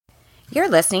You're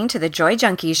listening to the Joy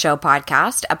Junkie Show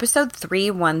podcast, episode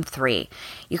 313.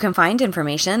 You can find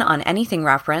information on anything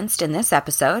referenced in this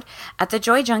episode at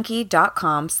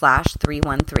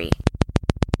thejoyjunkie.com/313.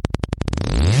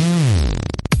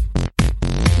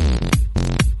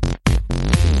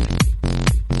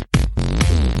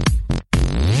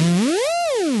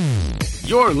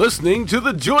 You're listening to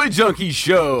the Joy Junkie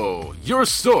Show, your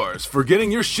source for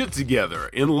getting your shit together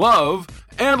in love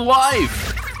and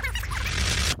life.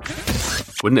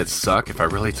 Wouldn't it suck if I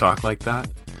really talked like that?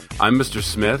 I'm Mr.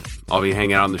 Smith. I'll be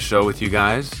hanging out on the show with you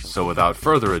guys. So without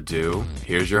further ado,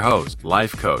 here's your host,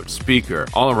 life coach, speaker,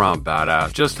 all-around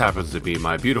badass, just happens to be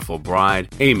my beautiful bride,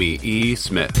 Amy E.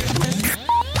 Smith.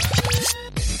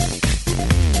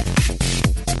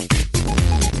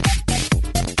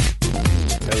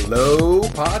 Hello,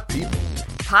 pod people.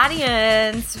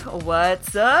 Podians,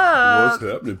 what's up? What's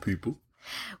happening, people?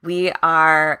 We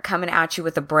are coming at you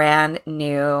with a brand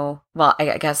new, well,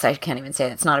 I guess I can't even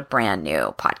say it's not a brand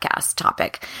new podcast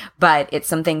topic, but it's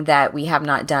something that we have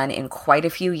not done in quite a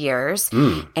few years.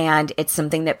 And it's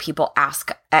something that people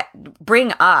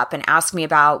bring up and ask me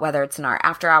about, whether it's in our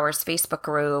After Hours Facebook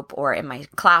group or in my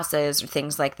classes or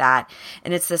things like that.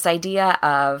 And it's this idea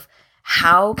of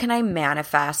how can I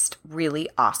manifest really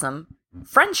awesome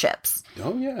friendships?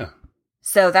 Oh, yeah.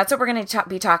 So that's what we're going to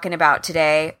be talking about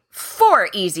today. 4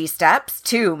 easy steps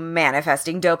to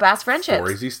manifesting dope-ass friendships.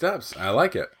 4 easy steps. I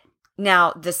like it.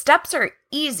 Now, the steps are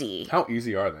easy. How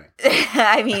easy are they?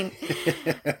 I mean,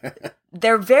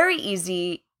 they're very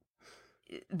easy.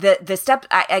 The step,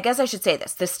 I guess I should say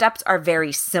this. The steps are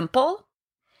very simple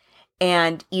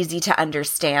and easy to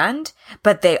understand,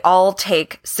 but they all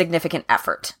take significant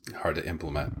effort. Hard to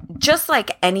implement. Just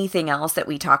like anything else that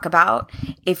we talk about,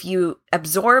 if you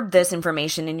absorb this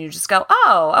information and you just go,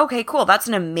 oh, okay, cool, that's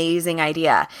an amazing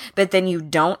idea, but then you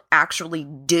don't actually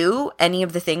do any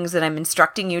of the things that I'm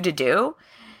instructing you to do,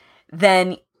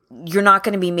 then you're not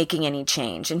going to be making any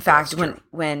change. In fact,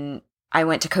 when I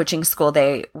went to coaching school,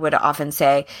 they would often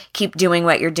say, keep doing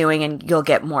what you're doing and you'll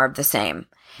get more of the same.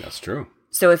 That's true.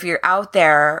 So if you're out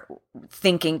there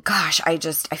thinking, gosh, I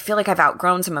feel like I've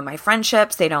outgrown some of my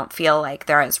friendships. They don't feel like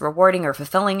they're as rewarding or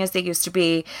fulfilling as they used to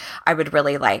be. I would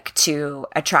really like to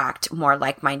attract more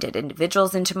like-minded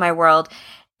individuals into my world.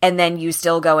 And then you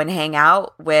still go and hang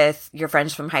out with your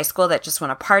friends from high school that just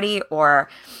want to party, or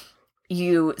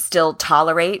you still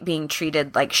tolerate being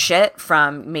treated like shit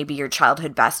from maybe your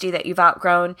childhood bestie that you've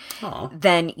outgrown. Aww.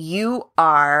 Then you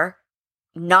are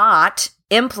not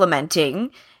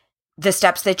implementing the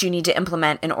steps that you need to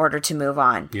implement in order to move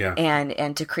on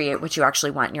and to create what you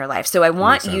actually want in your life. So I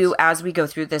want you, as we go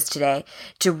through this today,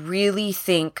 to really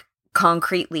think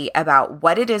concretely about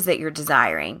what it is that you're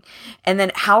desiring, and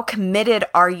then how committed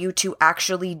are you to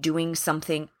actually doing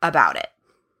something about it.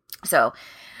 So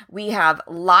we have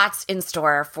lots in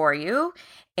store for you.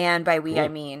 And by we, cool. I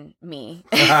mean me.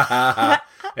 Hey, I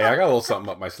got a little something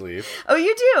up my sleeve. Oh,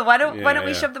 you do? Why don't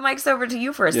we shove the mics over to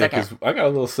you for a second? Because I got a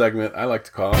little segment I like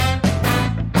to call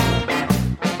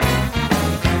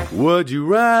Would You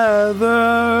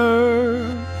Rather?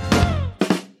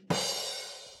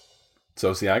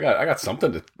 So, see, I got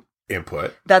something to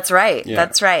input. That's right. Yeah.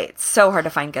 That's right. It's so hard to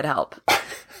find good help.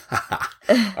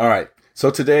 All right.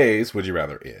 So today's Would You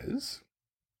Rather is,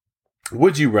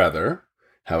 would you rather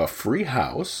have a free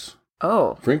house,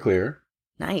 free and clear,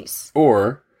 nice,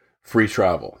 or free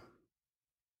travel?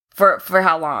 For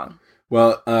how long?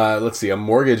 Well, let's see. A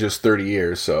mortgage is 30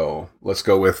 years, so let's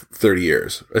go with 30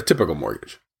 years. A typical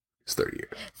mortgage is 30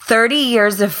 years. 30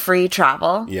 years of free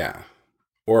travel? Yeah.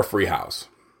 Or a free house.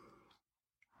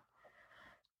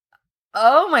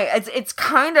 Oh my, it's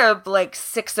kind of like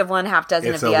 6 of one, half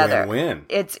dozen of the other. It's a win-win.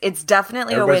 It's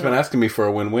definitely Everybody's a win-win. Been asking me for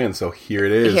a win-win, so here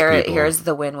it is, people. Here's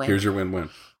the win-win. Here's your win-win.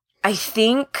 I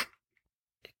think,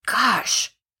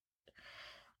 gosh,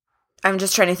 I'm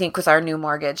just trying to think with our new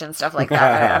mortgage and stuff like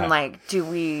that. I'm like, do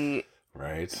we...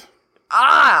 Right.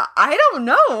 I don't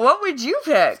know. What would you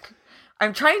pick?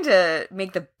 I'm trying to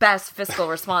make the best fiscally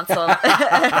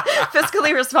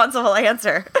responsible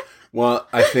answer. Well,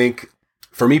 I think...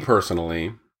 For me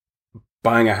personally,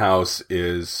 buying a house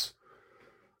is,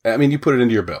 I mean, you put it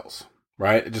into your bills,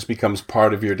 right? It just becomes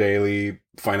part of your daily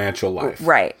financial life.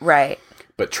 Right.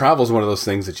 But travel is one of those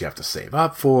things that you have to save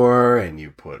up for, and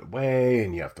you put away,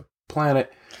 and you have to plan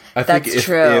it. I think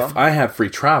if I had free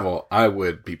travel, I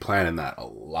would be planning that a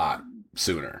lot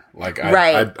sooner. Like,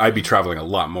 I'd be traveling a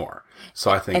lot more.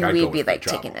 So I think I'd go with free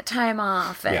travel. Taking the time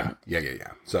off. And...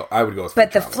 Yeah. So I would go with free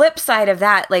travel. But the flip side of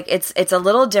that, like it's a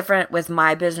little different with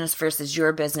my business versus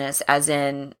your business, as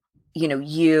in,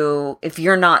 if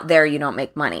you're not there, you don't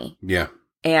make money. Yeah.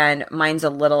 and mine's a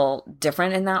little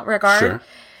different in that regard. Sure.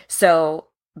 So,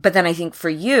 but then I think for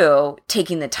you,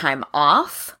 taking the time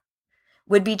off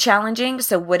would be challenging.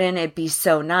 So wouldn't it be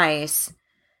so nice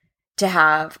to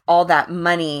have all that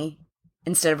money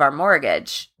instead of our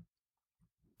mortgage?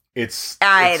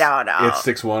 I don't know. It's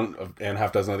 6-1 and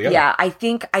half dozen of the other. Yeah, I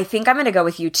think I'm going to go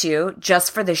with you too,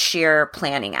 just for the sheer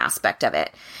planning aspect of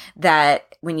it.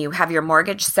 That when you have your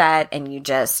mortgage set and you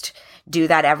just do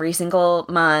that every single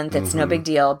month, it's no big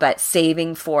deal. But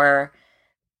saving for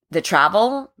the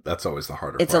travel, that's always the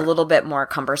harder it's part. A little bit more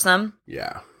cumbersome.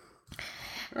 Yeah.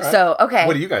 All right. So, okay.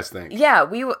 What do you guys think? Yeah,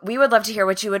 we would love to hear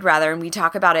what you would rather, and we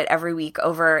talk about it every week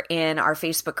over in our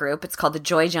Facebook group. It's called the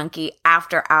Joy Junkie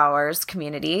After Hours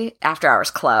Community, After Hours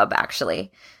Club,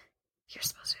 actually. You're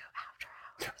supposed to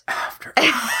do After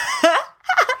Hours.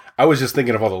 I was just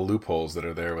thinking of all the loopholes that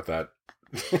are there with that.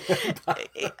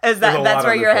 That's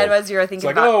where your head was? You were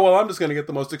thinking about, oh, well, I'm just going to get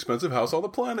the most expensive house on the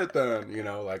planet then,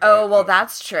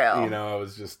 that's true. I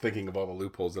was just thinking of all the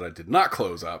loopholes that I did not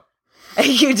close up.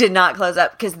 You did not close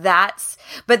up because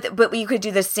but you could do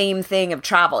the same thing of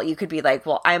travel. You could be like,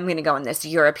 well, I'm going to go on this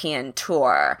European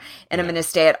tour and I'm going to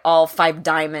stay at all 5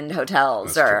 diamond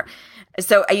hotels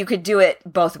so you could do it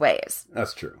both ways.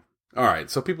 That's true. All right.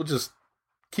 So people just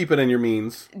keep it in your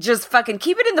means. Just fucking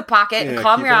keep it in the pocket and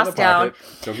calm your ass down.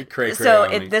 Don't get cray-cray So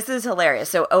on me. This is hilarious.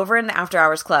 So over in the After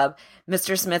Hours Club,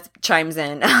 Mr. Smith chimes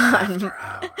in on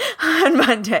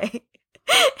Monday.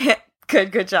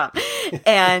 Good job.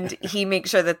 And he makes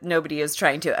sure that nobody is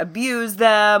trying to abuse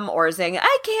them or saying,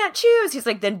 I can't choose. He's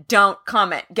like, then don't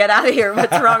comment. Get out of here.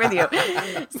 What's wrong with you?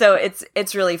 So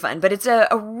it's really fun. But it's a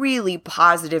really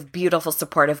positive, beautiful,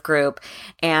 supportive group.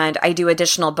 And I do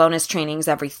additional bonus trainings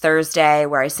every Thursday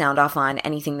where I sound off on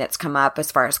anything that's come up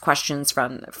as far as questions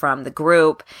from the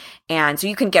group. And so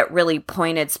you can get really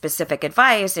pointed, specific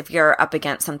advice if you're up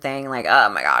against something like, oh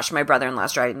my gosh, my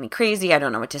brother-in-law's driving me crazy. I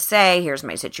don't know what to say. Here's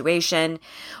my situation.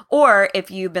 Or if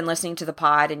you've been listening to the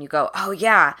pod and you go, oh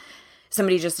yeah,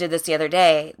 somebody just did this the other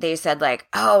day. They said like,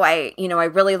 oh, I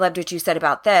really loved what you said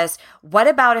about this. What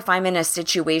about if I'm in a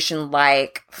situation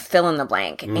like fill in the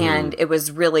blank? And it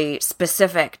was really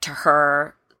specific to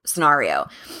her scenario.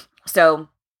 So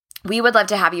we would love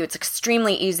to have you. It's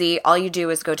extremely easy. All you do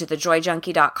is go to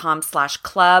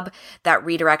thejoyjunkie.com/club. That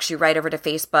redirects you right over to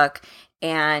Facebook,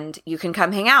 and you can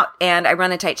come hang out. And I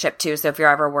run a tight ship too, so if you're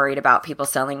ever worried about people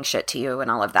selling shit to you and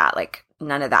all of that, like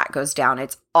none of that goes down.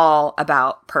 It's all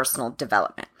about personal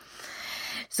development.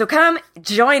 So come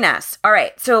join us. All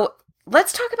right, so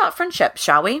let's talk about friendship,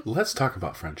 shall we? Let's talk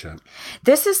about friendship.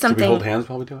 This is something... Should we hold hands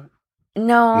while we do it?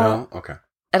 No. No? Okay.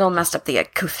 It'll mess up the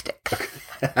acoustic. Okay.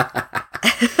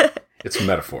 It's a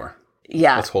metaphor.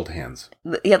 Yeah. Let's hold hands.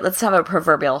 Yeah, let's have a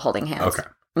proverbial holding hands.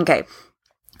 Okay.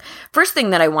 First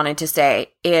thing that I wanted to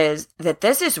say is that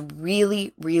this is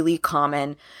really, really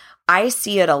common. I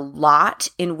see it a lot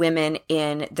in women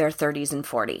in their 30s and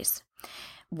 40s,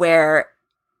 where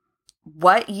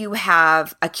what you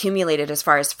have accumulated as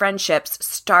far as friendships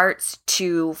starts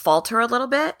to falter a little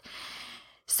bit.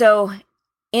 So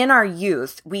in our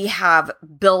youth, we have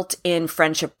built-in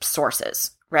friendship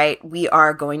sources, right? We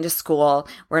are going to school,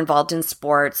 we're involved in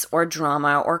sports or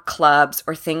drama or clubs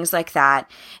or things like that,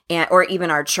 or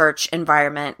even our church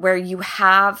environment where you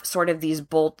have sort of these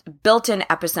built-in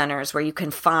epicenters where you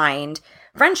can find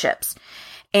friendships.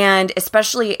 And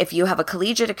especially if you have a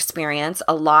collegiate experience,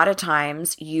 a lot of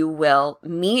times you will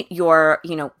meet your,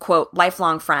 quote,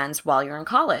 lifelong friends while you're in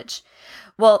college.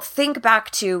 Well, think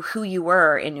back to who you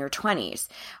were in your 20s.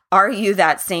 Are you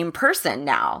that same person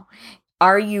now?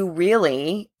 Are you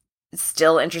really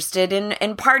still interested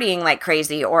in partying like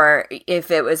crazy? Or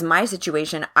if it was my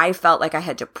situation, I felt like I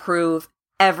had to prove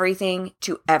everything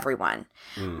to everyone.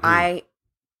 I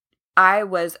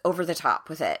was over the top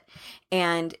with it.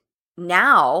 And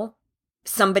now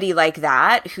somebody like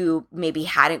that who maybe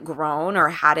hadn't grown or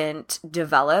hadn't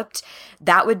developed,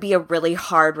 that would be a really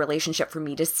hard relationship for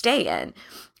me to stay in.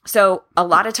 So a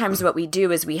lot of times what we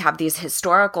do is we have these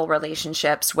historical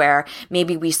relationships where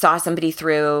maybe we saw somebody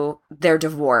through their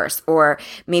divorce, or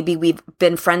maybe we've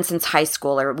been friends since high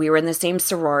school, or we were in the same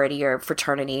sorority or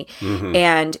fraternity,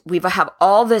 and we have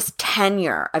all this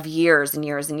tenure of years and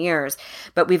years and years,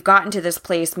 but we've gotten to this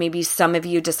place, maybe some of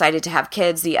you decided to have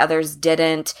kids, the others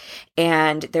didn't,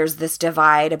 and there's this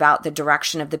divide about the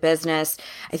direction of the business.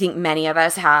 I think many of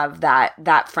us have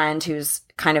that friend who's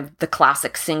kind of the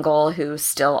classic single who's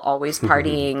still always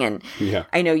partying. And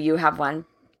I know you have one.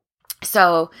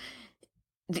 So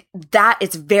that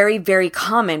it's very, very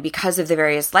common because of the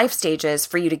various life stages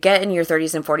for you to get in your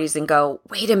 30s and 40s and go,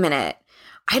 wait a minute,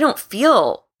 I don't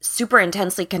feel super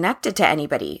intensely connected to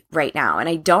anybody right now. And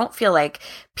I don't feel like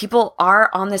people are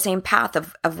on the same path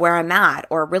of where I'm at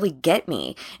or really get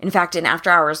me. In fact, in After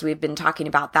Hours, we've been talking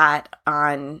about that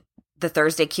on the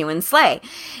Thursday Q and Slay,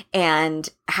 and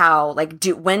how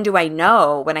when do I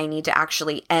know when I need to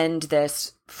actually end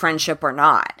this friendship or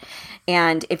not?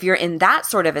 And if you're in that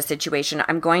sort of a situation,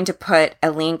 I'm going to put a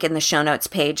link in the show notes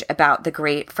page about the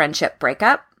Great Friendship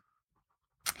Breakup.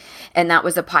 And that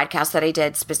was a podcast that I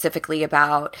did specifically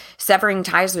about severing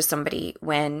ties with somebody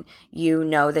when you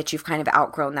know that you've kind of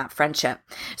outgrown that friendship.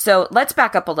 So let's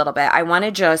back up a little bit. I want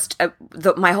to just,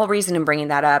 my whole reason in bringing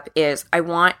that up is I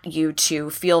want you to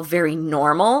feel very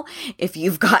normal if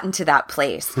you've gotten to that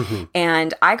place.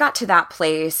 And I got to that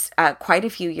place quite a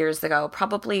few years ago,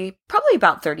 probably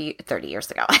about 30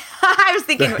 years ago. I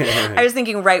was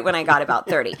thinking right when I got about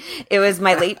 30. It was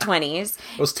my late 20s.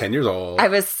 I was 10 years old. I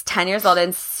was 10 years old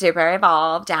and super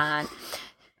evolved. And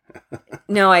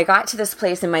no, I got to this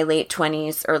place in my late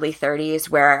 20s, early 30s,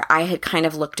 where I had kind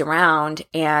of looked around,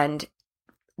 and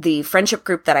the friendship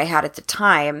group that I had at the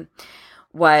time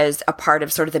was a part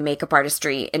of sort of the makeup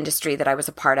artistry industry that I was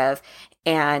a part of.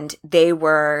 And they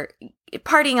were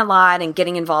partying a lot and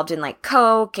getting involved in like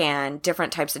coke and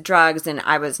different types of drugs. And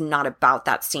I was not about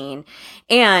that scene.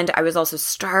 And I was also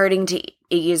starting to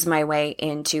ease my way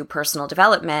into personal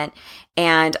development.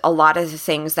 And a lot of the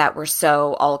things that were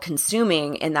so all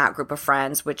consuming in that group of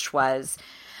friends, which was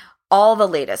all the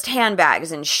latest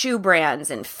handbags and shoe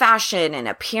brands and fashion and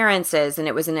appearances. And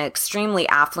it was an extremely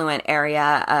affluent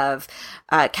area of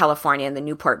California, in the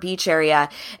Newport Beach area.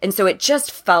 And so it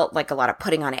just felt like a lot of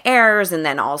putting on airs, and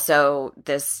then also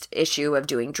this issue of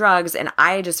doing drugs. And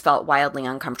I just felt wildly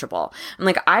uncomfortable. I'm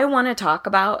like, I want to talk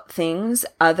about things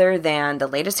other than the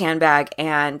latest handbag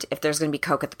and if there's going to be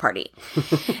coke at the party.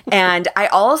 And I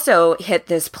also hit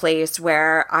this place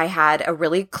where I had a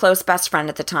really close best friend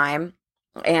at the time,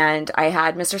 and I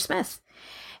had Mr. Smith.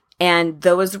 And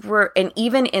those were, and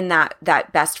even in that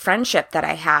best friendship that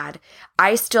I had,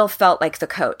 I still felt like the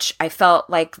coach. I felt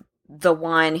like the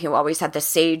one who always had the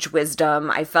sage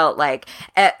wisdom. I felt like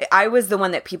I was the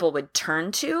one that people would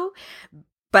turn to,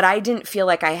 but I didn't feel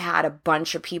like I had a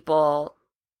bunch of people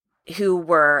who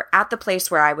were at the place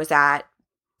where I was at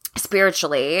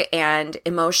spiritually and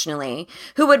emotionally,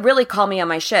 who would really call me on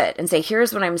my shit and say,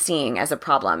 here's what I'm seeing as a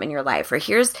problem in your life, or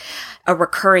here's a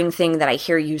recurring thing that I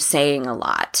hear you saying a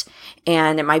lot,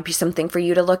 and it might be something for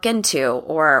you to look into,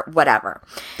 or whatever.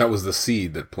 That was the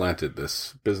seed that planted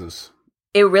this business.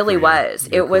 It really was.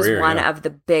 It was one of the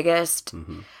biggest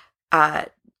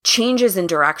changes in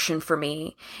direction for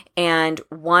me. And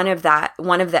one of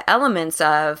the elements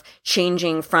of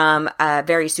changing from a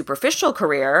very superficial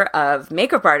career of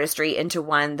makeup artistry into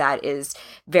one that is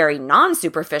very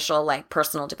non-superficial, like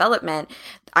personal development,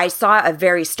 I saw a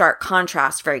very stark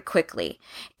contrast very quickly.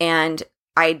 And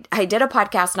I did a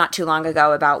podcast not too long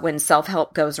ago about when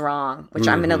self-help goes wrong, which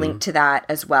I'm going to link to that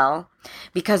as well,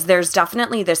 because there's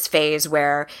definitely this phase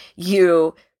where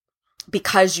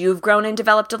because you've grown and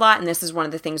developed a lot, and this is one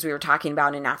of the things we were talking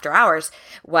about in After Hours,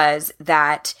 was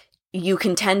that you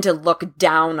can tend to look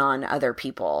down on other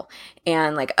people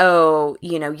and like, oh,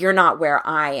 you're not where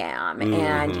I am.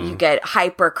 And you get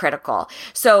hypercritical.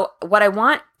 So what I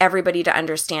want everybody to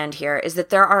understand here is that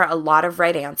there are a lot of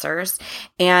right answers,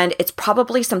 and it's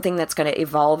probably something that's going to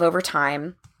evolve over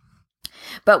time.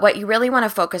 But what you really want to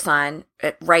focus on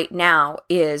right now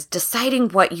is deciding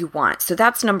what you want. So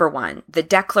that's number one, the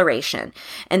declaration.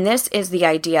 And this is the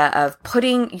idea of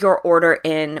putting your order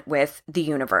in with the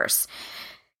universe.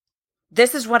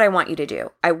 This is what I want you to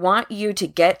do. I want you to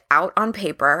get out on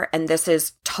paper, and this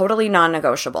is totally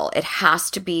non-negotiable. It has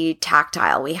to be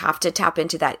tactile. We have to tap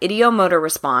into that ideomotor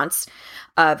response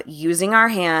of using our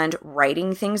hand,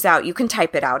 writing things out. You can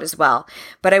type it out as well.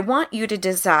 But I want you to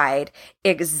decide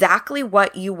exactly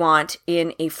what you want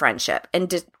in a friendship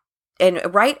and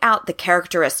write out the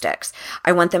characteristics.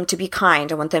 I want them to be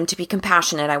kind. I want them to be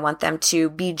compassionate. I want them to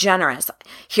be generous.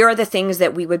 Here are the things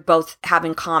that we would both have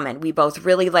in common. We both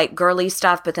really like girly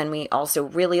stuff, but then we also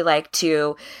really like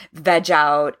to veg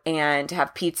out and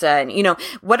have pizza. And,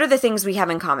 what are the things we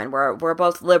have in common? We're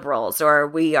both liberals, or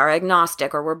we are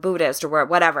agnostic, or we're Buddhist, or we're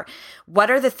whatever. What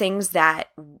are the things that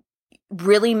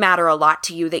really matter a lot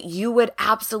to you that you would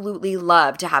absolutely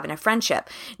love to have in a friendship?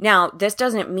 Now, this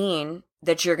doesn't mean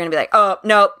that you're going to be like, oh,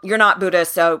 no, you're not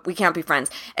Buddhist, so we can't be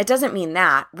friends. It doesn't mean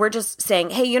that. We're just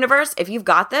saying, hey, universe, if you've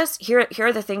got this, here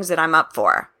are the things that I'm up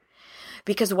for.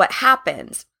 Because what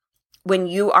happens when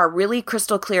you are really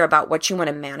crystal clear about what you want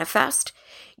to manifest,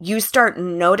 you start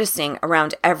noticing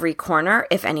around every corner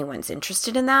if anyone's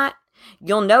interested in that.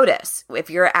 You'll notice if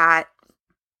you're at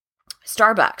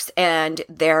Starbucks and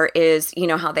there is, you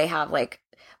know, how they have like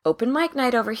open mic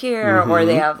night over here, or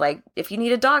they have like, if you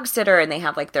need a dog sitter and they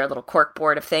have like their little cork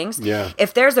board of things. Yeah.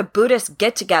 If there's a Buddhist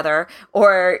get together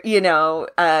or, you know,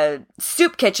 a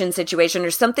soup kitchen situation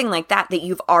or something like that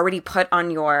you've already put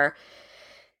on your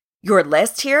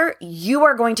list here, you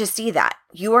are going to see that.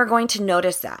 You are going to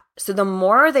notice that. So the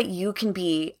more that you can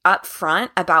be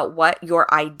upfront about what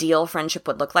your ideal friendship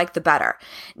would look like, the better.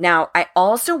 Now, I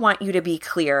also want you to be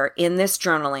clear in this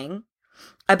journaling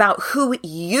about who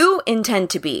you intend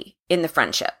to be in the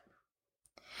friendship.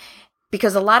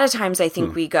 Because a lot of times I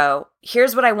think we go,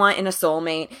 here's what I want in a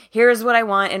soulmate. Here's what I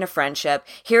want in a friendship.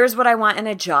 Here's what I want in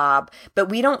a job. But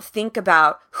we don't think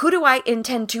about, who do I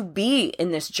intend to be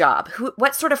in this job?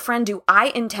 What sort of friend do I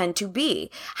intend to be?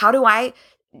 How do I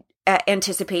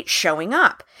anticipate showing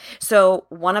up? So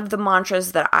one of the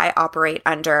mantras that I operate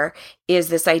under is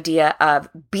this idea of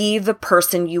be the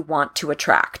person you want to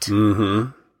attract.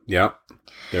 Mm-hmm. Yep.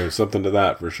 There's something to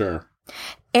that for sure.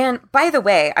 And by the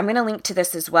way, I'm going to link to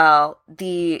this as well.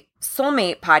 The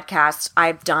Soulmate podcast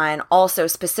I've done also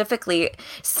specifically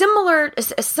similar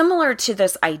to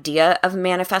this idea of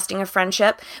manifesting a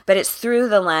friendship, but it's through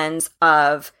the lens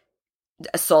of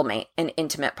a soulmate and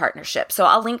intimate partnership. So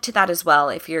I'll link to that as well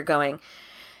if you're going,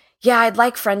 yeah, I'd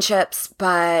like friendships,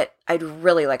 but I'd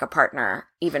really like a partner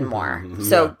even more.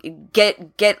 So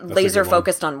get laser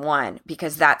focused on one,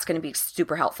 because that's going to be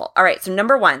super helpful. All right. So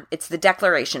number 1, it's the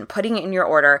declaration, putting it in your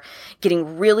order,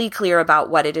 getting really clear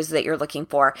about what it is that you're looking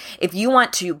for. If you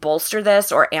want to bolster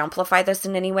this or amplify this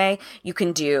in any way, you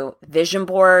can do vision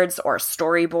boards or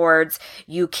storyboards.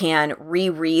 You can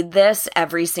reread this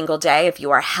every single day if you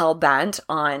are hell bent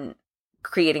on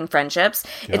creating friendships.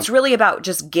 Yep. It's really about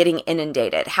just getting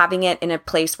inundated, having it in a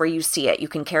place where you see it. You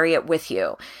can carry it with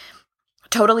you.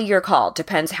 Totally your call.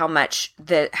 Depends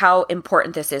how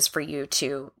important this is for you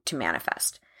to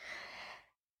manifest.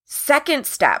 Second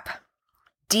step,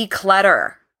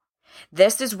 declutter.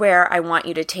 This is where I want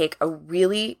you to take a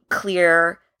really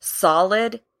clear,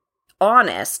 solid,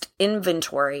 honest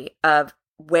inventory of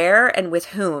where and with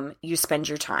whom you spend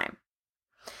your time.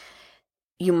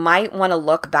 You might want to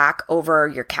look back over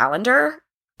your calendar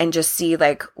and just see,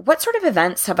 like, what sort of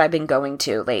events have I been going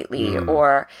to lately?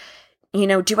 Or, you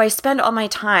know, do I spend all my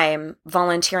time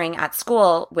volunteering at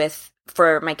school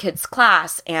for my kids'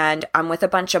 class and I'm with a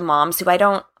bunch of moms who I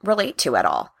don't relate to at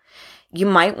all? You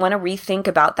might want to rethink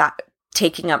about that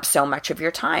taking up so much of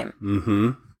your time. Mm-hmm.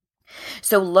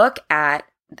 So look at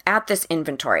this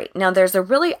inventory. Now, there's a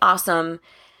really awesome,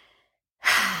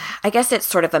 I guess it's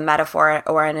sort of a metaphor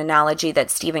or an analogy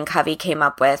that Stephen Covey came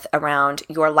up with around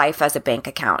your life as a bank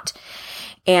account.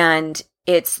 And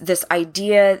it's this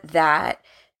idea that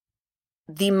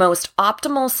the most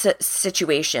optimal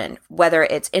situation, whether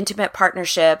it's intimate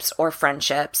partnerships or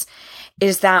friendships,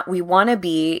 is that we want to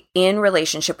be in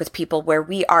relationship with people where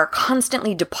we are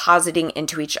constantly depositing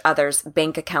into each other's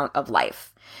bank account of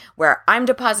life, where I'm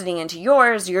depositing into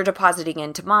yours, you're depositing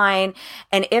into mine.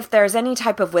 And if there's any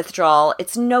type of withdrawal,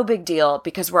 it's no big deal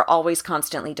because we're always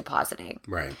constantly depositing.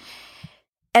 Right.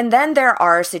 And then there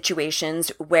are situations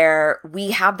where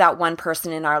we have that one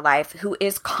person in our life who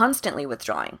is constantly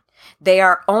withdrawing. They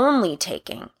are only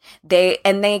taking. They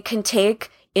can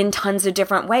take in tons of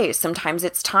different ways. Sometimes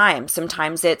it's time.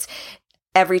 Sometimes it's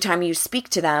every time you speak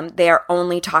to them, they are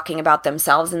only talking about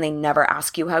themselves and they never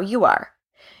ask you how you are.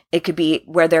 It could be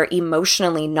where they're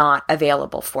emotionally not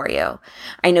available for you.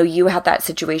 I know you had that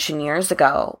situation years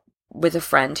ago with a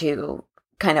friend who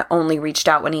kind of only reached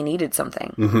out when he needed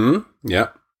something. Mm-hmm. Yeah.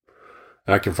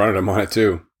 I confronted him on it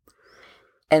too.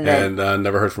 And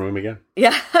never heard from him again.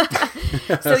 Yeah.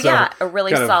 so yeah, a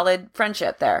really solid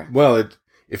friendship there. Well,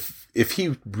 if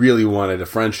he really wanted a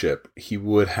friendship, he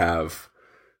would have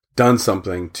done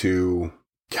something to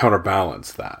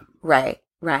counterbalance that. Right.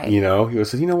 Right. You know, he would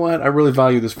say, you know what? I really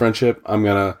value this friendship. I'm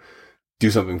going to do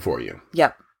something for you.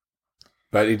 Yep.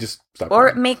 But he just stopped.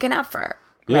 Or make an effort.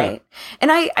 Yeah. Right.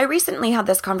 And I recently had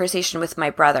this conversation with my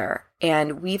brother,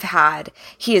 and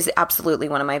he is absolutely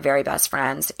one of my very best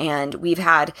friends. And we've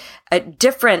had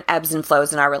different ebbs and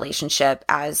flows in our relationship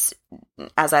as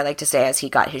I like to say, as he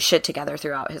got his shit together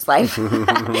throughout his life.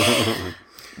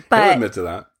 But I'll admit to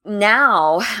that.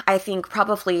 Now, I think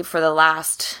probably for the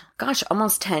last,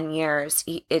 almost 10 years,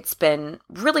 it's been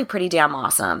really pretty damn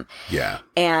awesome. Yeah.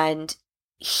 And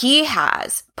he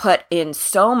has put in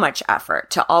so much effort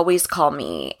to always call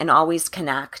me and always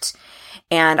connect.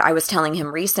 And I was telling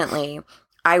him recently,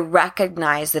 I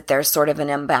recognize that there's sort of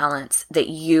an imbalance, that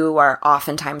you are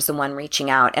oftentimes the one reaching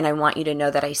out. And I want you to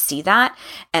know that I see that.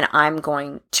 And I'm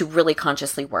going to really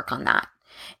consciously work on that.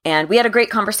 And we had a great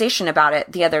conversation about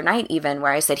it the other night, even,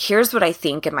 where I said, here's what I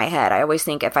think in my head. I always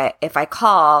think if I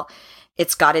call,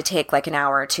 it's got to take like an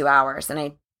hour or 2 hours. And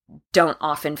I don't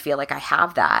often feel like I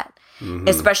have that,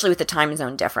 especially with the time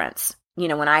zone difference. You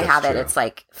know, when I have it, it's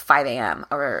like 5 a.m.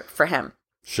 or for him.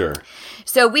 Sure.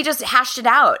 So we just hashed it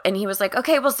out. And he was like,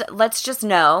 okay, well, let's just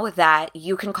know that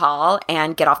you can call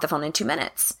and get off the phone in 2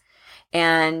 minutes.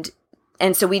 And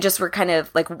so we just were kind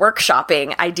of like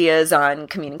workshopping ideas on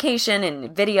communication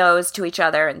and videos to each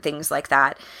other and things like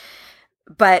that.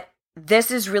 But this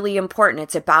is really important.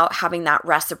 It's about having that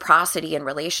reciprocity in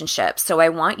relationships. So I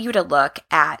want you to look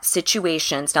at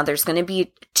situations. Now, there's going to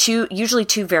be usually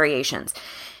two variations.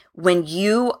 When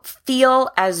you feel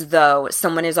as though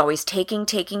someone is always taking,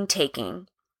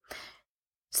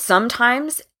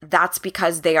 sometimes that's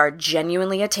because they are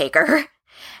genuinely a taker.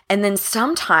 And then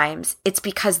sometimes it's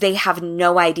because they have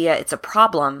no idea it's a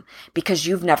problem because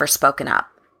you've never spoken up.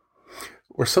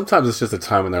 Or sometimes it's just a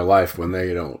time in their life when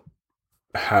they don't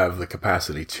have the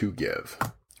capacity to give.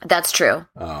 That's true.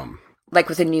 Like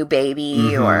with a new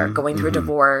baby or going through a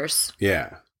divorce.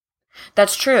 Yeah.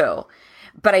 That's true.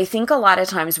 But I think a lot of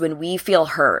times when we feel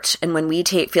hurt and when we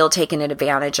feel taken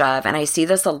advantage of, and I see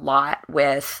this a lot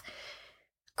with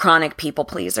chronic people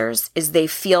pleasers, is they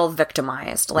feel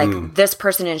victimized. Like this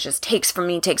person is just takes from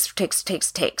me,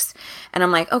 takes. And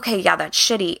I'm like, okay, yeah, that's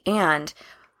shitty. And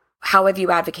how have you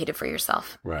advocated for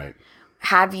yourself? Right.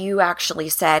 Have you actually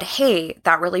said, hey,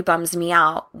 that really bums me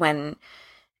out when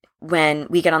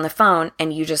we get on the phone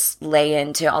and you just lay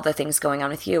into all the things going on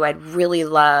with you? I'd really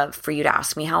love for you to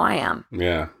ask me how I am.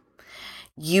 Yeah.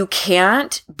 You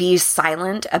can't be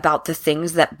silent about the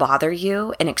things that bother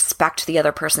you and expect the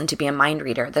other person to be a mind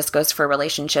reader. This goes for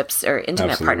relationships or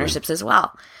intimate partnerships as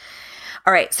well.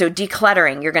 All right, so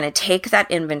decluttering, you're going to take that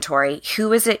inventory.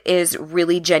 Who is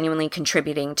really genuinely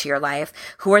contributing to your life?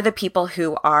 Who are the people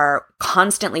who are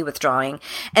constantly withdrawing?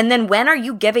 And then when are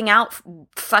you giving out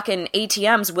fucking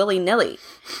ATMs willy-nilly?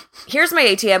 Here's my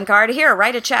ATM card. Here,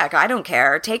 write a check. I don't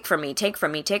care. Take from me.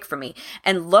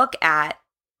 And look at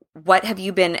what have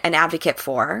you been an advocate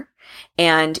for?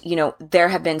 And, you know, there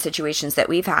have been situations that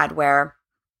we've had where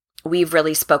we've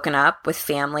really spoken up with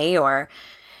family or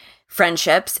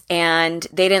friendships and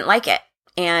they didn't like it.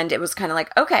 And it was kind of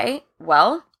like, okay,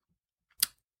 well,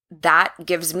 that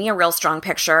gives me a real strong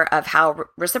picture of how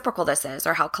reciprocal this is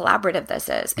or how collaborative this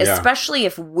is, especially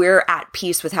if we're at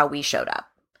peace with how we showed up.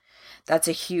 That's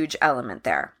a huge element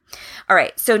there. All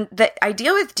right. So the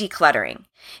idea with decluttering,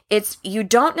 it's you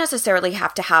don't necessarily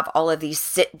have to have all of these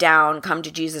sit down, come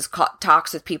to Jesus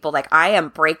talks with people like I am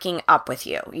breaking up with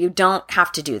you. You don't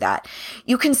have to do that.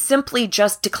 You can simply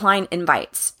just decline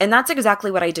invites. And that's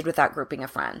exactly what I did with that grouping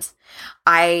of friends.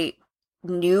 I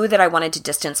knew that I wanted to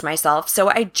distance myself. So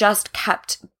I just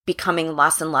kept becoming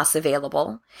less and less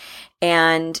available.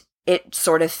 And it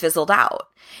sort of fizzled out.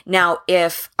 Now,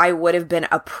 if I would have been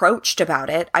approached about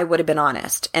it, I would have been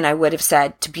honest. And I would have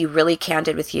said, to be really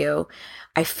candid with you,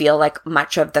 I feel like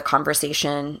much of the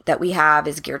conversation that we have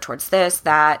is geared towards this,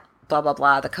 that, blah, blah,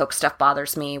 blah. The Coke stuff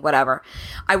bothers me, whatever.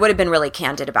 I would have been really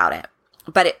candid about it.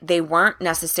 But they weren't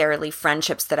necessarily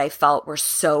friendships that I felt were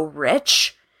so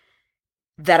rich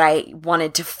that I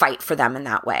wanted to fight for them in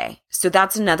that way. So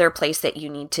that's another place that you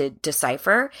need to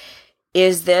decipher.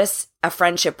 Is this a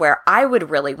friendship where I would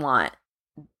really want,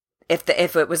 if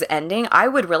it was ending, I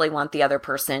would really want the other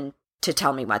person to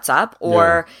tell me what's up?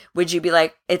 Or would you be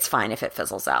like, it's fine if it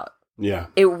fizzles out? Yeah.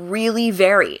 It really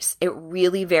varies.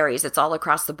 It's all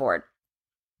across the board.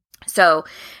 So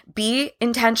be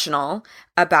intentional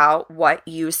about what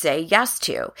you say yes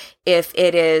to. If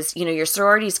it is, your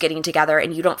sorority's getting together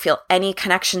and you don't feel any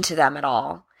connection to them at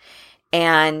all,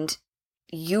 and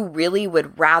you really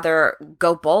would rather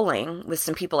go bowling with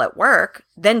some people at work,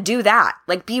 then do that.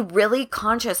 Like, be really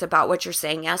conscious about what you're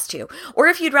saying yes to. Or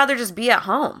if you'd rather just be at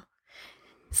home,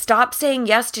 stop saying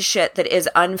yes to shit that is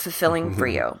unfulfilling for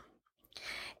you.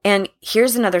 And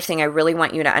here's another thing I really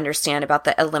want you to understand about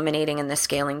the eliminating and the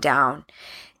scaling down.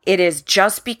 It is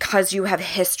just because you have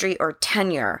history or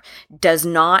tenure does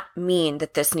not mean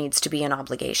that this needs to be an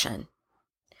obligation.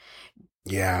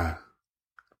 Yeah.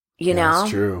 You know? That's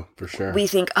true, for sure. We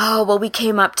think, oh, well, we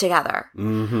came up together.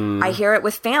 I hear it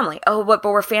with family. Oh, but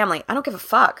we're family. I don't give a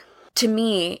fuck. To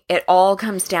me, it all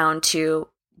comes down to,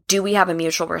 do we have a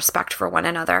mutual respect for one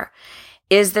another?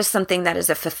 Is this something that is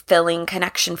a fulfilling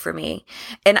connection for me?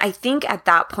 And I think at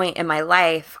that point in my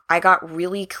life, I got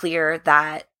really clear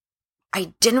that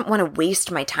I didn't want to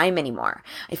waste my time anymore.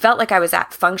 I felt like I was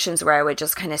at functions where I would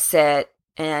just kind of sit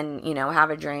and, have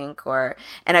a drink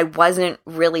and I wasn't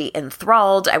really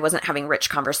enthralled. I wasn't having rich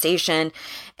conversation.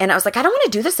 And I was like, I don't want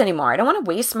to do this anymore. I don't want to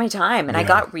waste my time. And I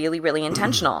got really, really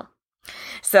intentional.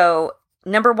 So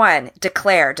 1,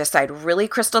 decide really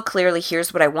crystal clearly,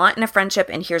 here's what I want in a friendship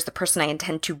and here's the person I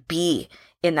intend to be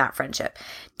in that friendship.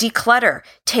 Declutter,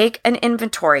 take an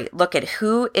inventory, look at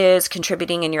who is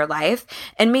contributing in your life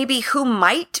and maybe who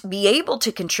might be able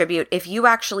to contribute if you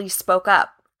actually spoke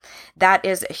up. That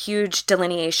is a huge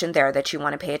delineation there that you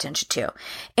want to pay attention to.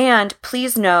 And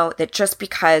please know that just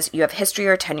because you have history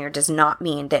or tenure does not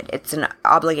mean that it's an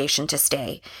obligation to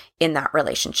stay in that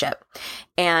relationship.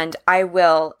 And I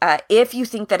will, if you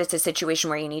think that it's a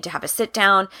situation where you need to have a sit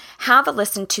down, have a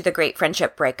listen to the Great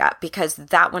Friendship Breakup, because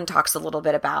that one talks a little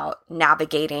bit about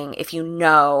navigating if you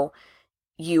know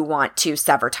you want to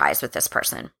sever ties with this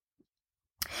person.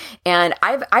 And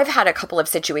I've had a couple of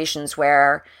situations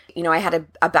where, I had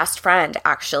a best friend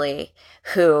actually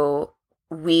who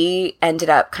we ended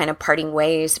up kind of parting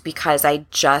ways because I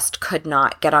just could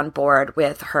not get on board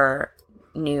with her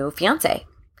new fiance.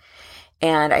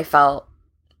 And I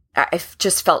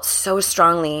just felt so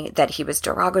strongly that he was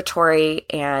derogatory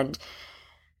and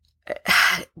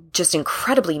just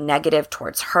incredibly negative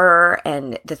towards her.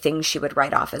 And the things she would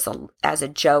write off as a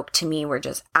joke to me were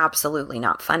just absolutely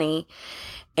not funny.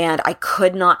 And I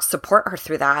could not support her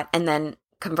through that. And then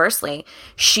conversely,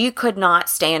 she could not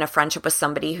stay in a friendship with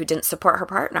somebody who didn't support her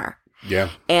partner. Yeah.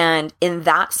 And in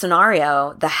that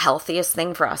scenario, the healthiest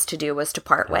thing for us to do was to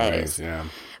part ways. Yeah.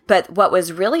 But what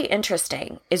was really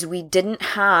interesting is we didn't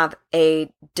have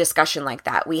a discussion like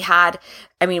that. We had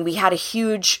a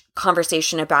huge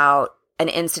conversation about an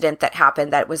incident that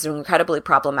happened that was incredibly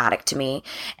problematic to me.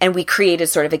 And we created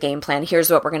sort of a game plan.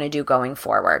 Here's what we're going to do going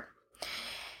forward.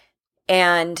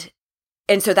 And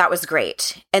so that was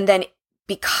great. And then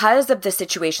because of the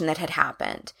situation that had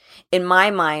happened, in my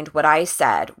mind, what I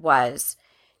said was,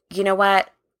 you know what?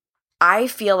 I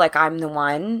feel like I'm the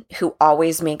one who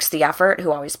always makes the effort,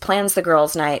 who always plans the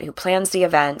girls' night, who plans the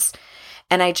events.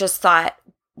 And I just thought,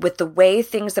 with the way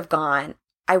things have gone,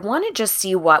 I want to just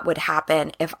see what would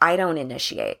happen if I don't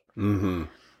initiate. Mm-hmm.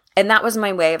 And that was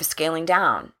my way of scaling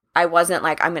down. I wasn't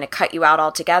like, I'm going to cut you out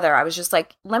altogether. I was just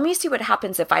like, let me see what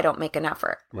happens if I don't make an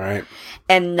effort. Right.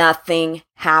 And nothing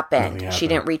happened. She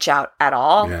didn't reach out at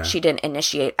all. Yeah. She didn't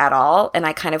initiate at all. And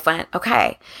I kind of went,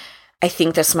 okay, I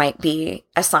think this might be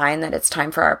a sign that it's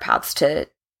time for our paths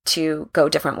to go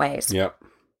different ways. Yep.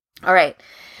 All right.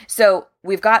 So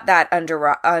we've got that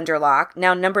under lock.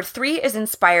 Now, 3 is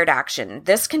inspired action.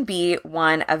 This can be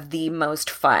one of the most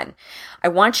fun. I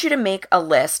want you to make a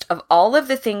list of all of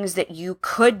the things that you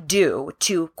could do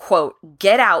to, quote,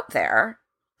 get out there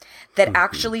that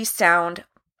actually sound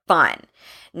fun.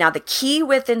 Now, the key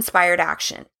with inspired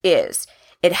action is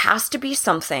it has to be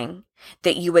something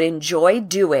that you would enjoy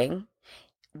doing,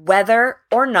 whether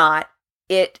or not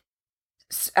it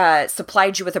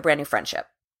supplied you with a brand new friendship.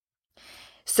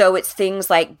 So it's things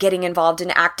like getting involved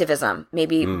in activism,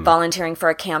 maybe volunteering for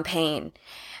a campaign.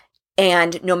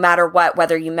 And no matter what,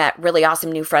 whether you met really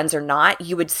awesome new friends or not,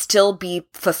 you would still be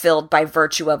fulfilled by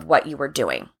virtue of what you were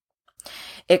doing.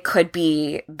 It could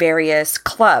be various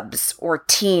clubs or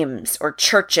teams or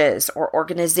churches or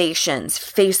organizations,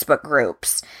 Facebook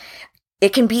groups.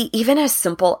 It can be even as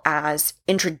simple as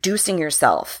introducing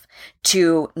yourself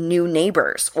to new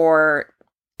neighbors or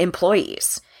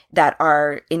employees that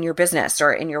are in your business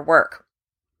or in your work.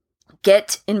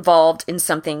 Get involved in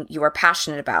something you are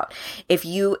passionate about. If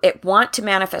you want to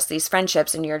manifest these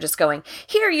friendships and you're just going,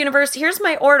 here, universe, here's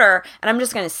my order, and I'm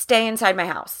just going to stay inside my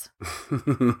house.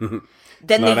 Then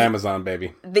it's not Amazon,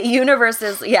 baby. The universe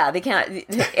is, they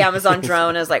can't, Amazon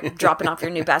drone is like dropping off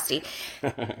your new bestie.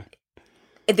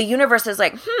 The universe is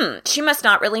like, she must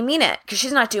not really mean it because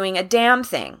she's not doing a damn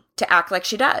thing to act like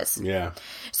she does. Yeah.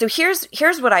 So here's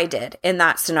what I did in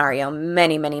that scenario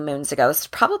many, many moons ago. It's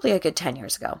probably a good 10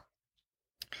 years ago.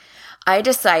 I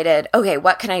decided, okay,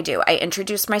 what can I do? I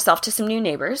introduced myself to some new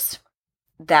neighbors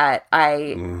that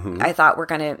I thought were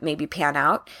going to maybe pan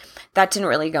out. That didn't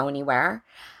really go anywhere.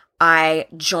 I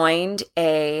joined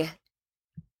a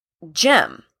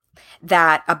gym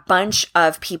that a bunch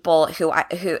of people who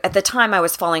at the time I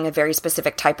was following a very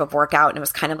specific type of workout, and it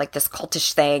was kind of like this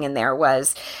cultish thing. And there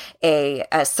was a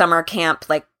summer camp,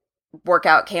 like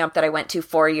workout camp that I went to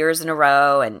 4 years in a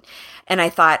row. And I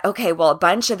thought, okay, well, a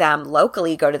bunch of them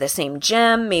locally go to the same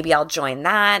gym. Maybe I'll join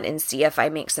that and see if I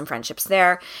make some friendships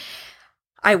there.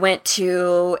 I went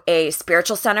to a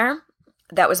spiritual center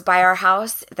that was by our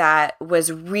house that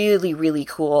was really, really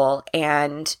cool.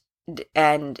 And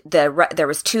there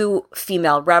was 2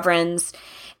 female reverends,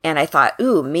 and I thought,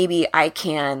 ooh, maybe I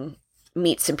can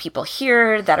meet some people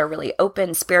here that are really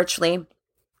open spiritually.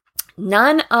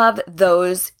 None of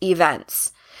those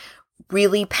events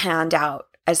really panned out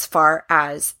as far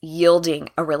as yielding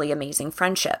a really amazing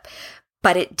friendship.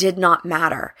 But it did not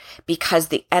matter because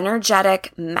the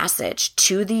energetic message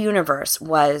to the universe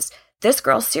was, this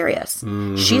girl's serious.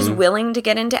 Mm-hmm. She's willing to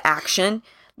get into action.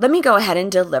 Let me go ahead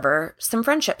and deliver some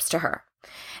friendships to her.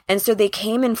 And so they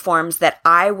came in forms that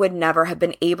I would never have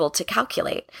been able to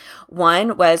calculate.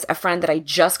 One was a friend that I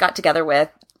just got together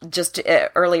with just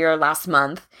earlier last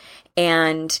month.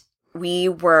 And we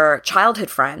were childhood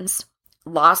friends,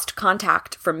 lost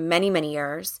contact for many, many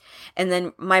years. And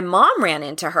then my mom ran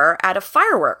into her at a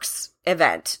fireworks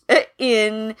event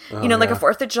in, like a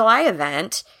 4th of July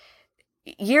event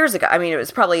years ago. I mean, it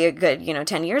was probably a good,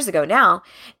 10 years ago now.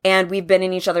 And we've been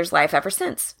in each other's life ever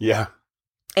since. Yeah.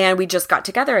 And we just got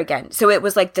together again. So it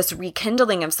was like this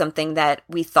rekindling of something that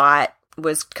we thought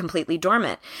was completely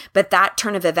dormant. But that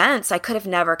turn of events, I could have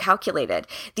never calculated.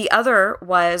 The other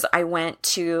was I went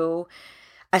to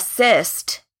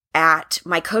assist at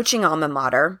my coaching alma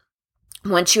mater.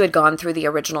 Once you had gone through the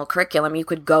original curriculum, you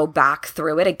could go back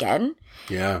through it again.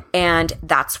 Yeah. And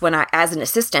that's when as an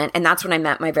assistant, and that's when I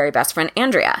met my very best friend,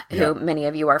 Andrea, who many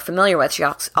of you are familiar with. She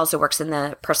also works in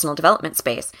the personal development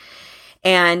space.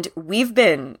 And we've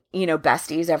been,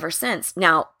 besties ever since.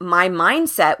 Now, my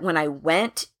mindset when I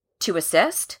went to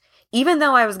assist, even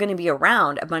though I was going to be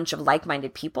around a bunch of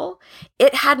like-minded people,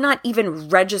 it had not even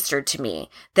registered to me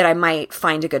that I might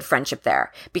find a good friendship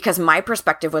there because my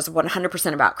perspective was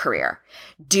 100% about career.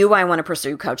 Do I want to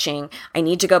pursue coaching? I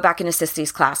need to go back and assist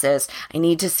these classes. I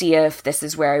need to see if this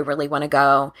is where I really want to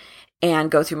go and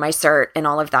go through my cert and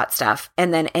all of that stuff.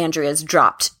 And then Andrea's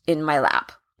dropped in my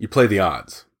lap. You play the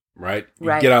odds, right? You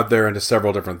get out there into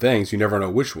several different things. You never know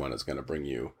which one is going to bring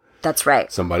you. That's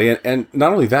right. Somebody. And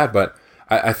not only that, but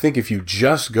I think if you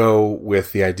just go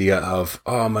with the idea of,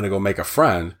 I'm going to go make a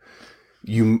friend,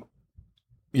 you're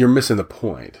missing the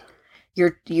point.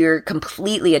 You're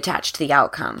completely attached to the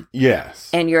outcome.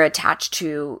 Yes. And you're attached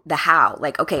to the how.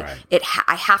 Like, okay,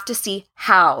 I have to see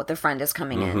how the friend is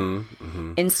coming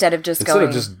in instead of just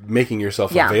making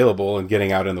yourself available and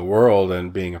getting out in the world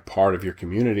and being a part of your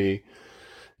community.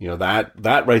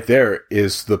 That right there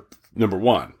is the number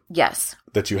one. Yes.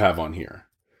 That you have on here.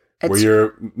 Where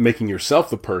you're making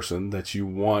yourself the person that you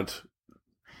want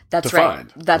to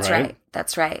find. That's right.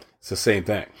 That's right. It's the same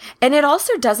thing. And it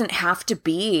also doesn't have to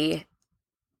be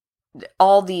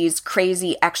all these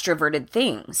crazy extroverted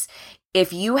things.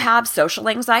 If you have social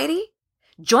anxiety,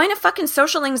 join a fucking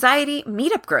social anxiety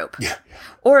meetup group. Yeah.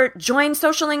 Or join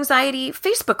social anxiety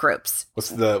Facebook groups. What's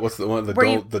the one?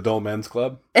 The dull men's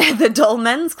club? The dull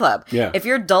men's club. Yeah. If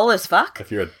you're dull as fuck.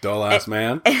 If you're a dull ass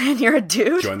man. And you're a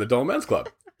dude. Join the dull men's club.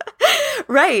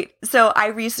 Right. So I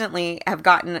recently have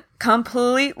gotten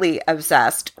completely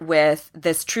obsessed with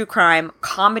this true crime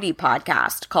comedy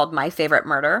podcast called My Favorite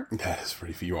Murder. That is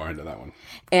pretty, you are into that one.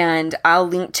 And I'll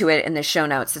link to it in the show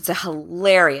notes. It's a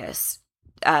hilarious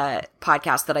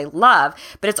podcast that I love,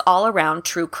 but it's all around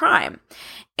true crime.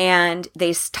 And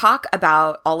they talk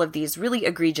about all of these really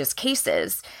egregious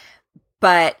cases,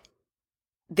 but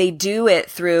they do it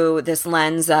through this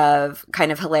lens of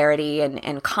kind of hilarity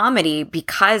and comedy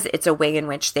because it's a way in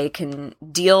which they can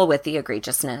deal with the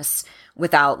egregiousness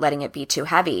without letting it be too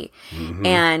heavy. Mm-hmm.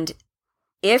 And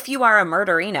if you are a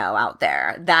murderino out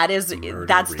there, that's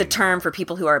the term for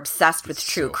people who are obsessed with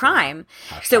true crime.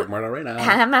 So murderino.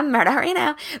 I'm a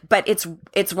murderino. But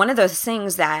it's one of those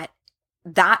things that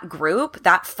group,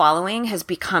 that following has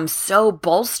become so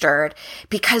bolstered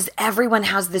because everyone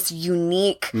has this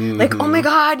unique, like, oh my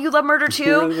God, you love murder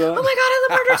too? Oh my God, I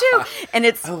love murder too. And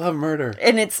I love murder.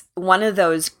 And it's one of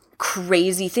those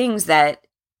crazy things that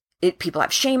people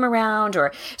have shame around.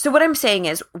 So what I'm saying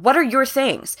is, what are your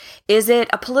things? Is it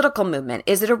a political movement?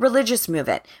 Is it a religious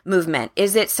movement?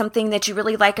 Is it something that you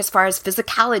really like as far as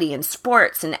physicality and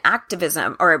sports and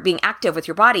activism or being active with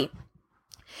your body?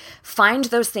 Find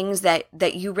those things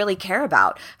that you really care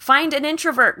about. Find an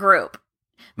introvert group,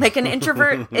 like an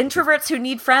introverts who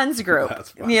need friends group,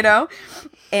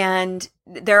 and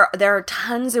there are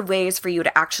tons of ways for you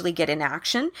to actually get in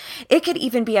action. It could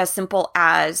even be as simple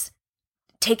as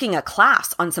taking a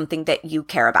class on something that you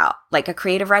care about, like a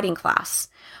creative writing class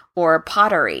or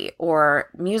pottery or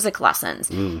music lessons.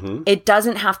 Mm-hmm. It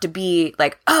doesn't have to be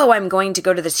like, oh, I'm going to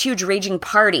go to this huge raging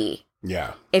party.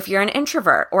 Yeah. If you're an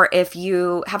introvert or if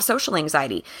you have social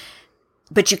anxiety,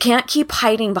 but you can't keep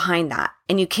hiding behind that.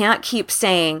 And you can't keep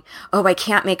saying, oh, I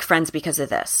can't make friends because of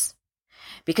this.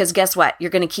 Because guess what? You're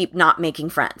going to keep not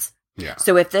making friends. Yeah.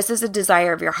 So if this is a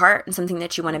desire of your heart and something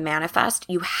that you want to manifest,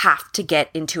 you have to get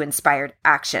into inspired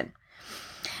action.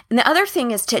 And the other thing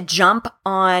is to jump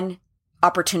on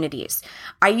opportunities.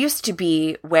 I used to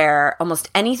be where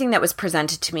almost anything that was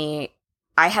presented to me,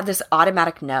 I had this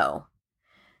automatic no.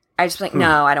 I just like,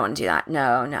 no, I don't want to do that.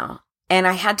 No. And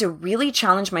I had to really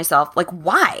challenge myself, like,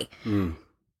 why?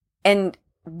 And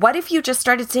what if you just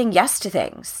started saying yes to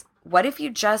things? What if you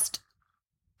just,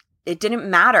 it didn't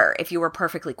matter if you were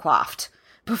perfectly coiffed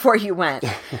before you went?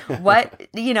 What,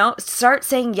 start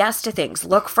saying yes to things,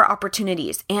 look for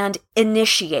opportunities, and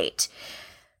initiate.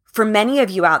 For many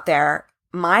of you out there,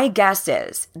 my guess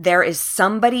is there is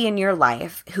somebody in your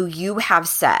life who you have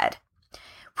said,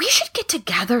 we should get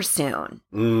together soon.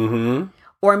 Mm-hmm.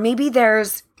 Or maybe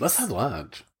there's... let's have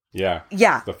lunch. Yeah.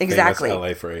 Yeah, the exactly. famous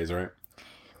LA phrase, right?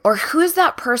 Or who's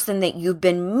that person that you've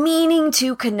been meaning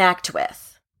to connect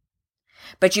with,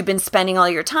 but you've been spending all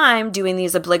your time doing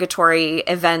these obligatory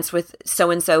events with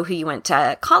so-and-so who you went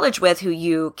to college with, who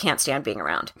you can't stand being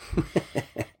around.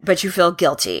 But you feel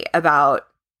guilty about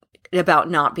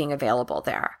not being available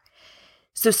there.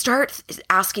 So start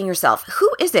asking yourself, who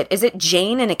is it? Is it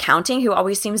Jane in accounting who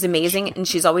always seems amazing and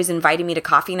she's always inviting me to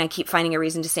coffee and I keep finding a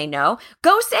reason to say no?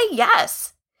 Go say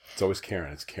yes. It's always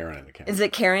Karen. It's Karen in accounting. Is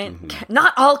it Karen? Mm-hmm.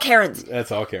 Not all Karens.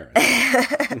 That's all Karen.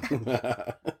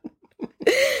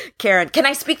 Karen, can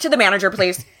I speak to the manager,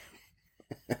 please?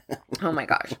 Oh my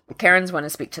gosh. Karens want to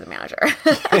speak to the manager.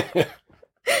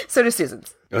 So do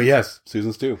Susans. Oh yes,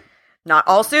 Susans too. Not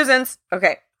all Susans.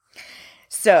 Okay.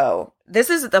 So this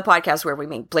is the podcast where we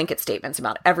make blanket statements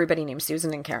about everybody named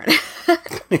Susan and Karen.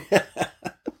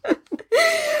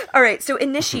 All right. So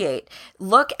initiate.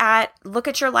 Look at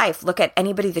your life. Look at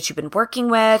anybody that you've been working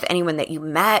with, anyone that you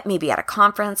met, maybe at a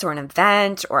conference or an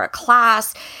event or a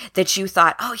class that you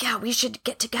thought, oh yeah, we should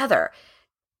get together.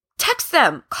 Text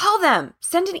them, call them,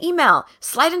 send an email,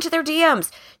 slide into their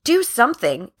DMs, do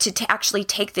something to actually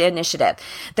take the initiative.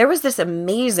 There was this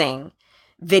amazing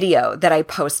video that I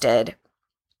posted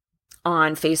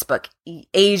on Facebook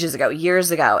ages ago,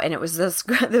 years ago. And it was this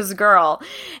girl,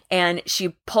 and she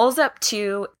pulls up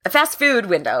to a fast food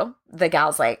window. The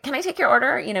gal's like, can I take your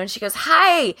order? And she goes,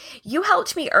 hi, you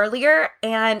helped me earlier.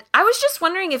 And I was just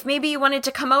wondering if maybe you wanted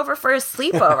to come over for a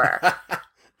sleepover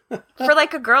for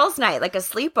like a girls' night, like a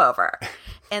sleepover.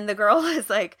 And the girl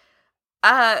is like,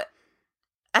 a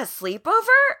sleepover?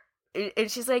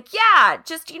 And she's like, yeah,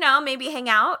 just, maybe hang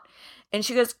out. And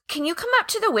she goes, can you come up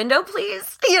to the window,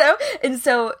 please?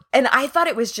 And I thought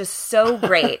it was just so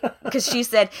great because she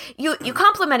said, you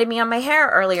complimented me on my hair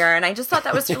earlier. And I just thought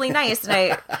that was really nice.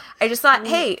 And I just thought,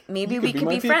 hey, maybe we could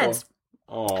be friends.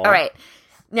 Aww. All right.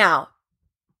 Now,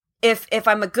 if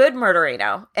I'm a good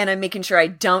murderino and I'm making sure I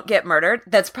don't get murdered,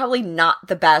 that's probably not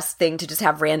the best thing to just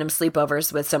have random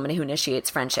sleepovers with somebody who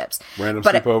initiates friendships.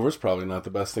 Sleepovers, probably not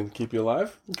the best thing to keep you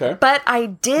alive. Okay. But I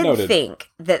did think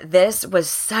that this was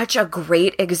such a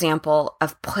great example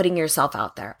of putting yourself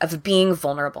out there, of being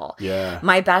vulnerable. Yeah.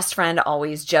 My best friend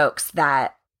always jokes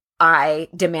that I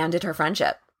demanded her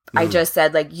friendship. I just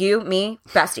said, like, you, me,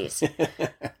 besties,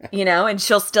 and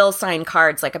she'll still sign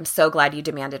cards like, I'm so glad you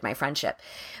demanded my friendship.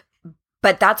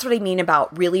 But that's what I mean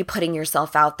about really putting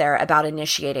yourself out there, about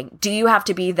initiating. Do you have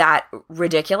to be that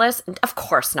ridiculous? Of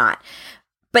course not.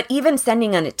 But even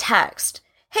sending on a text,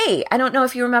 hey, I don't know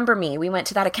if you remember me. We went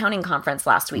to that accounting conference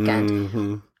last weekend.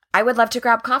 Mm-hmm. I would love to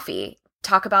grab coffee,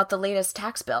 talk about the latest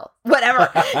tax bill, whatever,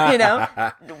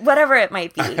 whatever it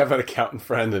might be. I have an accountant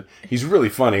friend, and he's really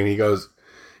funny. And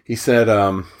he said,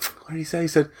 what did he say? He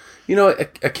said,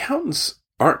 accountants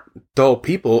aren't dull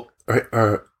people.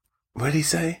 Or what did he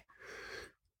say?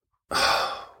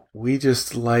 We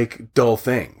just like dull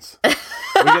things. We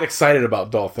get excited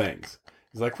about dull things.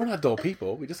 He's like, we're not dull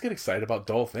people. We just get excited about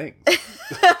dull things.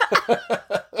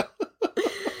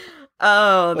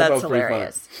 Oh, that's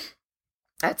hilarious.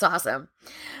 That's awesome.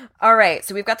 All right.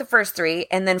 So we've got the first three.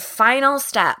 And then final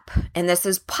step, and this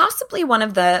is possibly one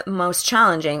of the most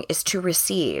challenging, is to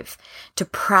receive, to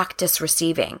practice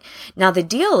receiving. Now, the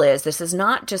deal is this is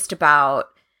not just about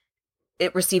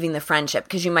it receiving the friendship,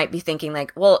 because you might be thinking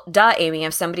like, well, duh, Amy,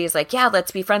 if somebody is like, yeah, let's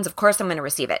be friends, of course I'm going to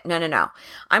receive it. No.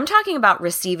 I'm talking about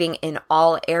receiving in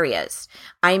all areas.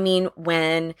 I mean,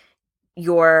 when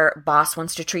your boss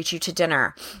wants to treat you to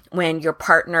dinner, when your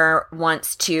partner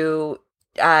wants to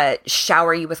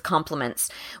shower you with compliments,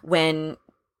 when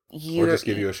you... Or just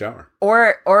give you a shower.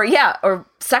 Or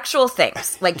sexual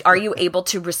things. Like, are you able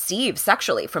to receive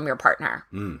sexually from your partner?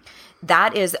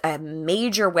 That is a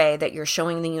major way that you're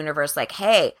showing the universe, like,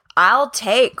 hey, I'll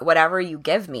take whatever you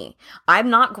give me.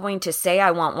 I'm not going to say I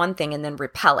want one thing and then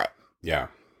repel it. Yeah.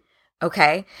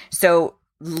 Okay? So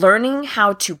learning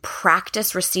how to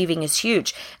practice receiving is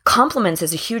huge. Compliments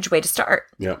is a huge way to start.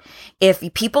 Yeah. If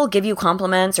people give you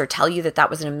compliments or tell you that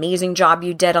that was an amazing job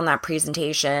you did on that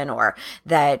presentation, or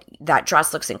that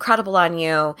dress looks incredible on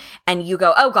you, and you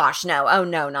go, oh gosh, no, oh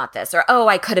no, not this, or oh,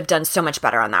 I could have done so much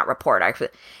better on that report.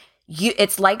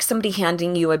 It's like somebody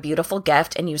handing you a beautiful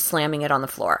gift and you slamming it on the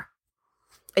floor.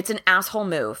 It's an asshole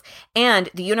move. And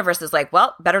the universe is like,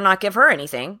 well, better not give her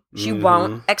anything. She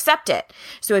won't accept it.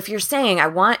 So if you're saying, I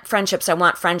want friendships, I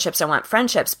want friendships, I want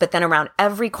friendships, but then around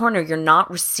every corner, you're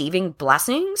not receiving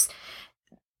blessings,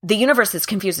 the universe is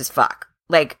confused as fuck.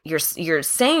 Like you're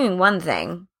saying one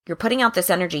thing, you're putting out this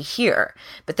energy here,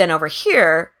 but then over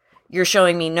here, you're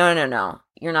showing me, no,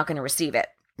 you're not going to receive it.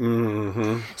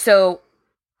 So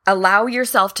allow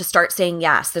yourself to start saying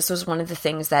yes. This was one of the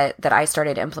things that I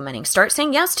started implementing. Start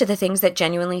saying yes to the things that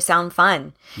genuinely sound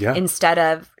fun instead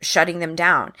of shutting them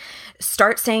down.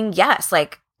 Start saying yes.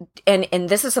 Like, and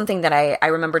this is something that I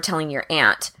remember telling your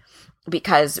aunt,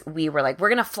 because we were like, we're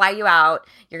going to fly you out.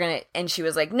 And she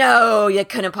was like, no, you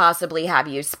couldn't possibly have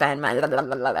you spend my blah, blah,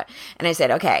 blah, blah. And I said,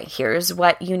 okay, here's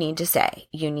what you need to say.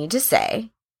 You need to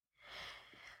say,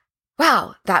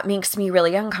 wow, that makes me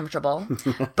really uncomfortable,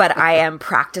 but I am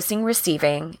practicing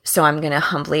receiving, so I'm going to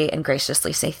humbly and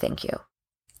graciously say thank you.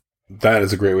 That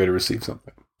is a great way to receive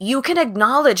something. You can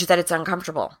acknowledge that it's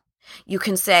uncomfortable. You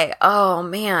can say, oh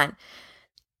man,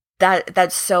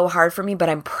 that's so hard for me, but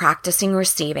I'm practicing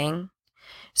receiving,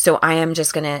 so I am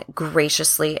just going to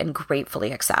graciously and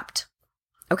gratefully accept.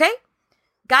 Okay?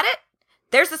 Got it?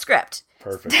 There's the script.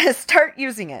 Perfect. Start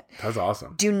using it. That's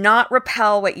awesome. Do not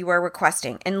repel what you are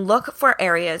requesting, and look for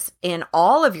areas in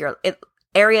all of your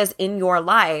areas in your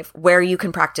life where you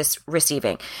can practice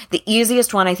receiving. The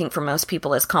easiest one, I think, for most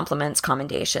people is compliments,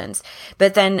 commendations.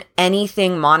 But then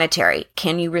anything monetary.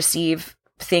 Can you receive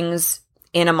things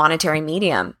in a monetary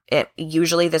medium?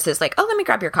 Usually this is like, oh, let me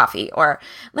grab your coffee, or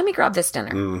let me grab this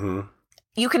dinner.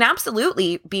 You can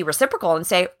absolutely be reciprocal and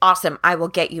say, awesome, I will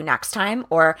get you next time,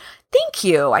 or thank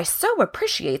you, I so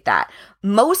appreciate that.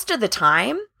 Most of the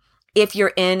time, if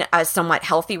you're in a somewhat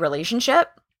healthy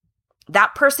relationship,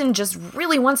 that person just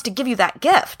really wants to give you that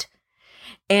gift.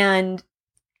 And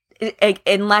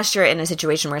unless you're in a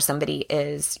situation where somebody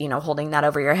is, holding that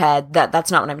over your head, that's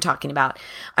not what I'm talking about.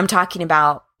 I'm talking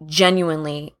about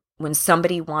genuinely when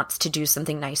somebody wants to do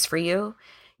something nice for you,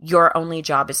 your only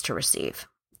job is to receive.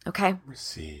 Okay?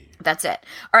 Receive. That's it.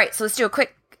 All right, so let's do a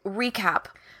quick recap.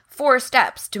 4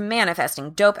 steps to manifesting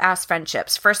dope-ass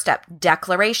friendships. First step,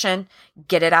 declaration.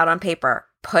 Get it out on paper.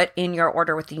 Put in your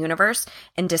order with the universe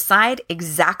and decide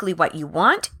exactly what you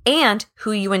want and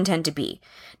who you intend to be.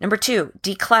 Number 2,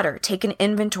 declutter. Take an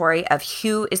inventory of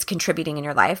who is contributing in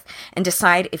your life and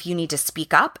decide if you need to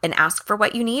speak up and ask for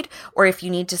what you need, or if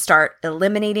you need to start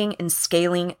eliminating and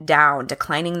scaling down,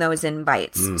 declining those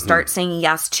invites. Start saying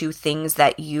yes to things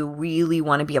that you really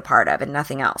want to be a part of and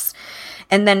nothing else.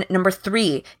 And then number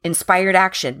 3, inspired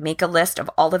action. Make a list of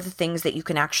all of the things that you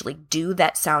can actually do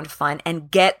that sound fun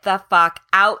and get the fuck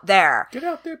out there. Get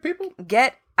out there, people.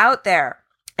 Get out there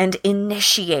and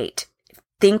initiate.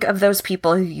 Think of those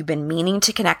people who you've been meaning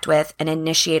to connect with and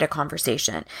initiate a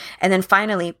conversation. And then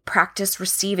finally, practice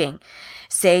receiving.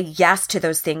 Say yes to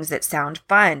those things that sound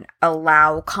fun.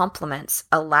 Allow compliments.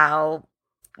 Allow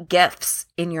gifts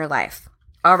in your life.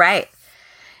 All right.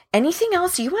 Anything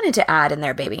else you wanted to add in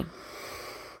there, baby?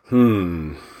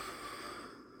 No.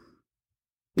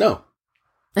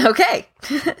 Okay.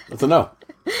 That's a no.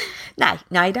 No,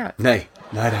 I don't. Nay,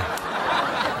 no, I don't.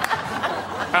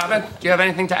 Alvin, do you have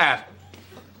anything to add?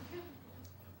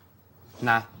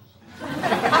 No. No,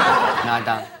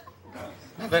 I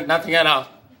don't. Nothing at all?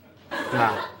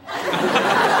 No.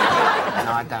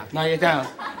 No, I don't. No, you don't.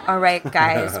 All right,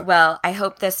 guys. Well, I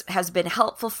hope this has been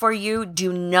helpful for you.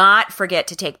 Do not forget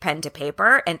to take pen to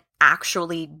paper and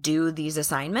actually do these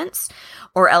assignments,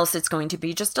 or else it's going to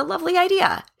be just a lovely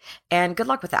idea. And good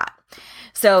luck with that.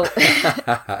 So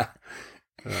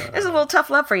it's a little tough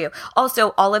love for you.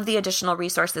 Also, all of the additional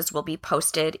resources will be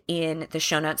posted in the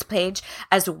show notes page,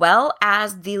 as well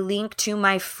as the link to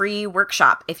my free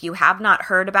workshop. If you have not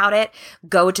heard about it,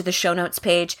 go to the show notes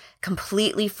page,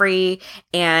 completely free.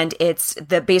 And it's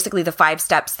basically the 5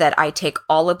 steps that I take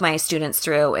all of my students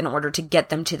through in order to get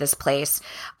them to this place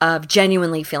of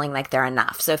genuinely feeling like they're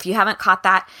enough. So if you haven't caught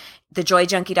that,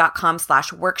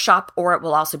 thejoyjunkie.com/workshop, or it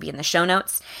will also be in the show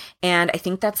notes. And I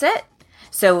think that's it.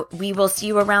 So we will see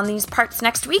you around these parts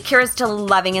next week. Here's to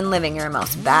loving and living your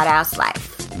most badass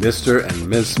life. Mr. and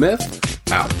Ms. Smith,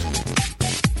 out.